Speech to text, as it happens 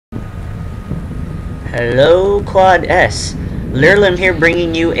Hello, Quad S. Lurlim here,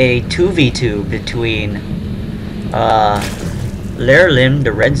 bringing you a 2v2 between Lurlim,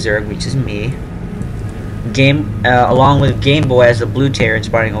 the red Zerg, which is me, along with Game Boy as the blue Terran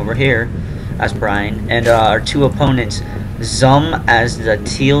spawning over here as Brian, and our two opponents, Zum as the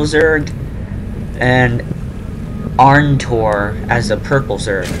teal Zerg and Arntor as the purple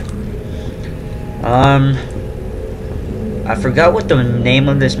Zerg. I forgot what the name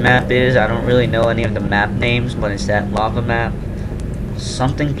of this map is. I don't really know any of the map names, but it's that lava map.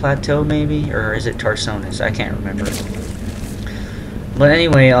 Something Plateau, maybe? Or is it Tarsonis? I can't remember. But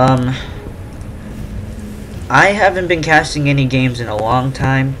anyway, I haven't been casting any games in a long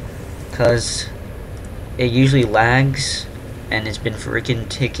time, because it usually lags, and it's been freaking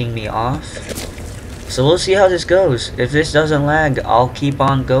ticking me off. So we'll see how this goes. If this doesn't lag, I'll keep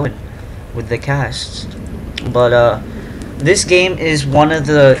on going with the casts. But, this game is one of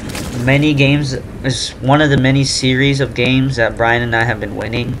the many games, is one of the many series of games that Brian and I have been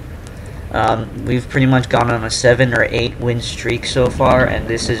winning. We've pretty much gone on a 7 or 8 win streak so far, and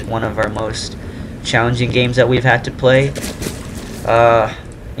this is one of our most challenging games that we've had to play.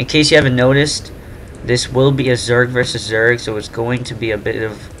 In case you haven't noticed, this will be a Zerg versus Zerg, so it's going to be a bit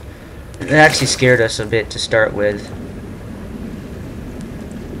of... It actually scared us a bit to start with.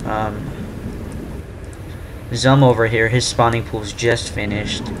 Zum over here, his spawning pool's just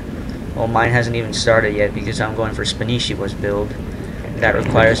finished. Well, mine hasn't even started yet because I'm going for Spanishiwa's build. That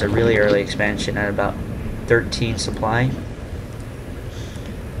requires a really early expansion at about 13 supply.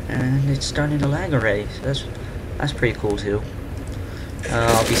 And it's starting to lag already, so that's pretty cool too.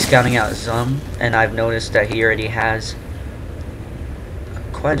 I'll be scouting out Zum, and I've noticed that he already has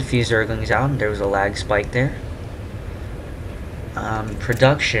quite a few Zerglings out, and there was a lag spike there.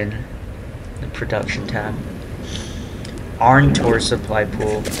 Production, the production tab. Arntor supply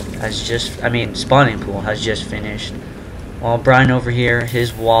pool has just, spawning pool has just finished. While Brian over here,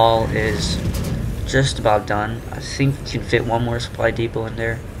 his wall is just about done. I think we can fit one more supply depot in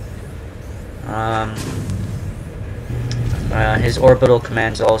there. His orbital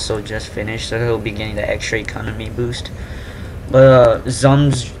command's also just finished, so he'll be getting the extra economy boost. But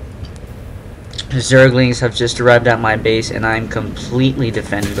Zum's Zerglings have just arrived at my base, and I'm completely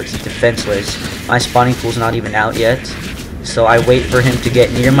defenseless. My spawning pool's not even out yet. So I wait for him to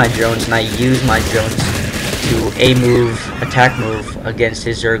get near my drones, and I use my drones to attack move against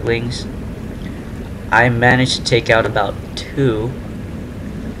his Zerglings. I managed to take out about 2.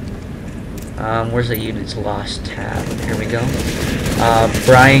 Where's the units lost tab? Here we go.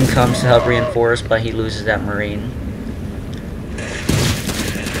 Brian comes to help reinforce, but he loses that Marine.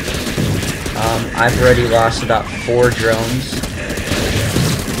 I've already lost about 4 drones.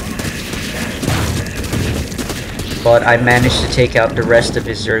 But I managed to take out the rest of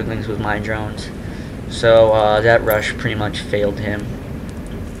his Zerglings with my drones. So that rush pretty much failed him.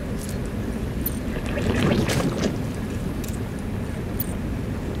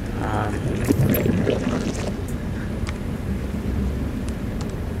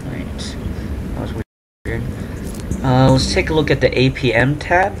 Right. That was weird. Let's take a look at the APM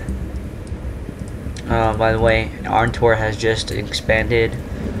tab. By the way, Arntor has just expanded,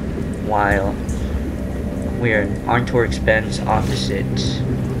 while Arntor expands opposite.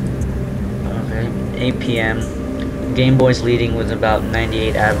 Okay, APM. Game Boy's leading with about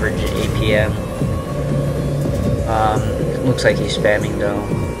 98 average APM. Looks like he's spamming though.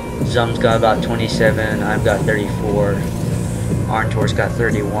 Zum's got about 27, I've got 34. Arntor's got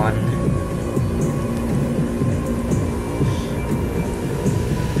 31.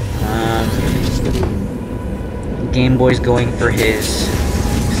 Game Boy's going for his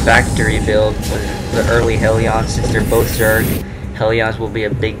factory build with the early Hellions. Since they're both Zerg, Hellions will be a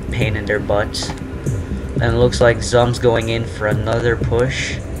big pain in their butts. And it looks like Zum's going in for another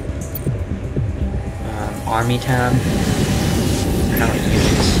push. Army tab. Count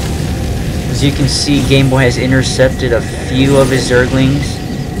units. As you can see, Game Boy has intercepted a few of his Zerglings,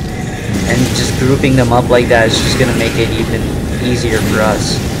 and just grouping them up like that is just gonna make it even easier for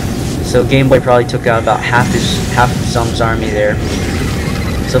us. So Game Boy probably took out about half of Zum's army there.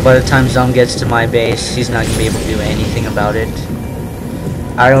 So by the time Zum gets to my base, he's not going to be able to do anything about it.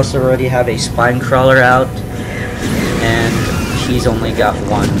 I also already have a spine crawler out, and he's only got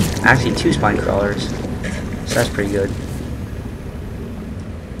 1. Actually 2 spine crawlers. So that's pretty good.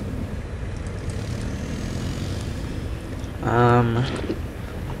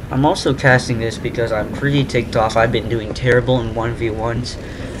 I'm also casting this because I'm pretty ticked off. I've been doing terrible in 1v1s.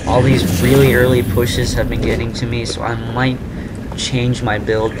 All these really early pushes have been getting to me, so I might change my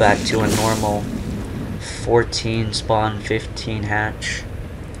build back to a normal 14 spawn 15 hatch.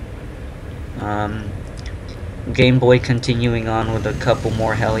 Game Boy continuing on with a couple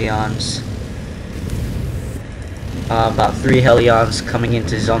more Hellions. About 3 Hellions coming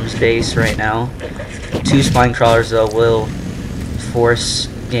into Zum's base right now. 2 Spine Crawlers though will force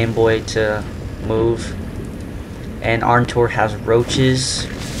Game Boy to move. And Arntor has roaches,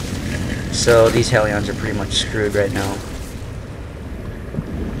 so these Hellions are pretty much screwed right now.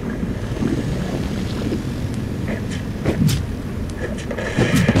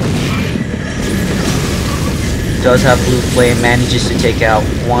 Does have Blue Flame, manages to take out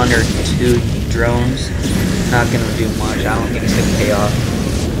 1 or 2 drones. Not gonna do much, I don't think it's gonna pay off.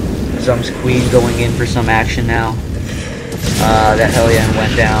 Zum's Queen going in for some action now. That Hellion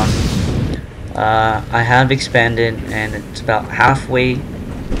went down. I have expanded and it's about halfway.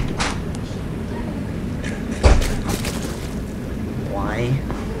 Why?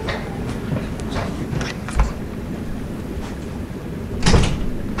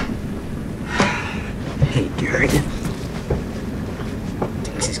 Hey, Jared.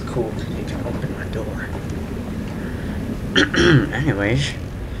 Thinks he's cool because he can open my door. Anyways.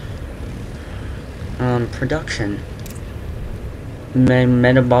 Production.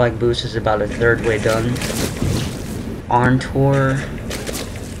 Metabolic boost is about a third way done. Arntor.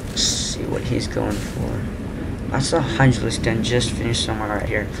 Let's see what he's going for. I saw Hydralisk Den just finished somewhere right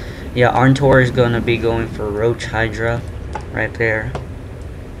here. Yeah, Arntor is going to be going for Roach Hydra right there.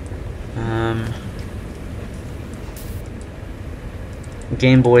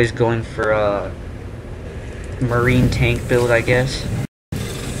 Game Boy is going for a Marine tank build, I guess.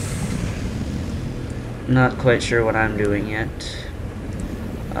 Not quite sure what I'm doing yet.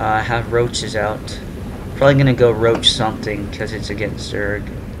 I have roaches out. Probably gonna go roach something because it's against Zerg.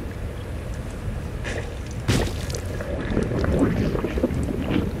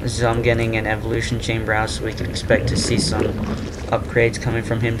 I'm getting an evolution chamber out, so we can expect to see some upgrades coming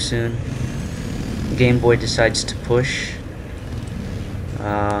from him soon. Game Boy decides to push.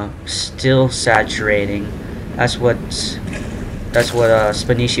 Still saturating. That's what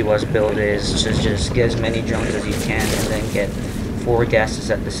Spanishiwa's build is. Just get as many drones as you can and then get 4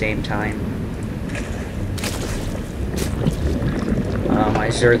 gases at the same time. My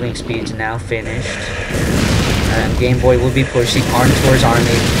Zergling speed's now finished. And Game Boy will be pushing. Arntor's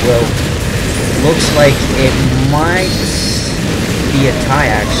army will... Looks like it might be a tie,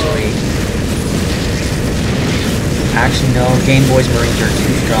 actually. Actually, no. Game Boy's Marines are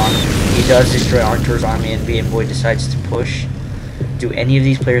too strong. He does destroy Arntor's army and Game Boy decides to push. Do any of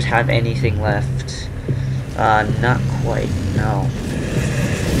these players have anything left? Not quite, no.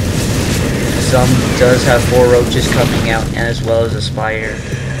 Some does have 4 roaches coming out, as well as a Spire.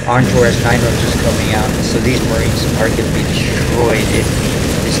 Arntor has 9 roaches coming out, so these Marines are going to be destroyed if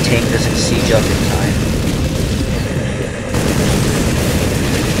this tank doesn't siege up in time.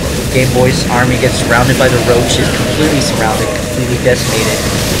 Game Boy's army gets surrounded by the roaches, completely surrounded, completely decimated.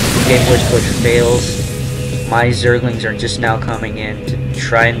 Game Boy's push fails. My Zerglings are just now coming in to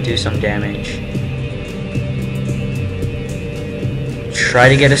try and do some damage. Try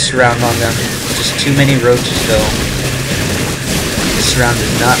to get a surround on them. Just too many roaches though. The surround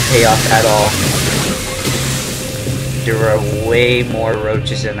does not pay off at all. There are way more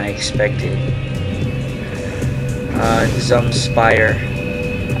roaches than I expected. Zum Spire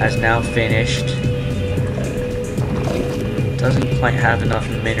has now finished. Doesn't quite have enough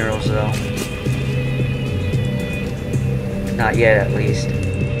minerals though. Not yet, at least.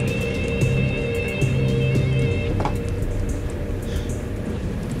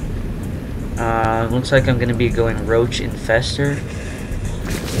 Looks like I'm gonna be going Roach Infester.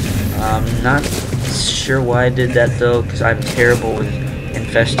 Not sure why I did that though, because I'm terrible with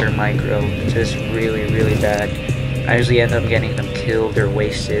Infester Micro. Just really, really bad. I usually end up getting them killed or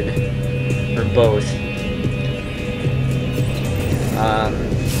wasted, or both.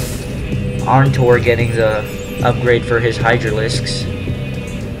 Arntor getting the upgrade for his Hydralisks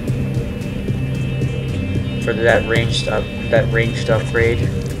for that ranged upgrade.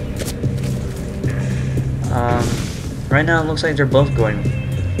 Right now it looks like they're both going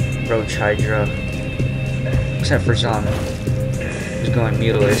Roach Hydra, except for Zom, who's going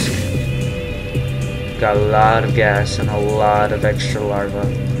Mutalisk. Got a lot of gas and a lot of extra larvae.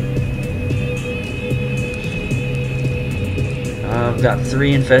 I've got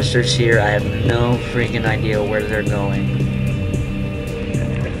 3 infestors here. I have no freaking idea where they're going.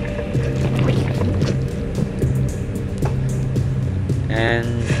 And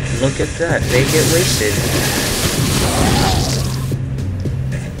look at that, they get wasted.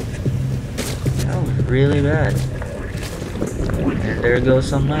 That was really bad. And there goes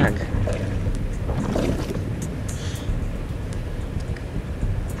some lag.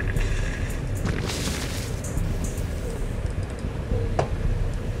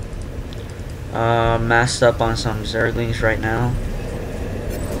 Masked up on some Zerglings right now.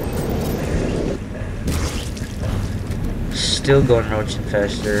 Still going Roach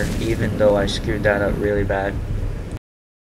Infester, even though I screwed that up really bad.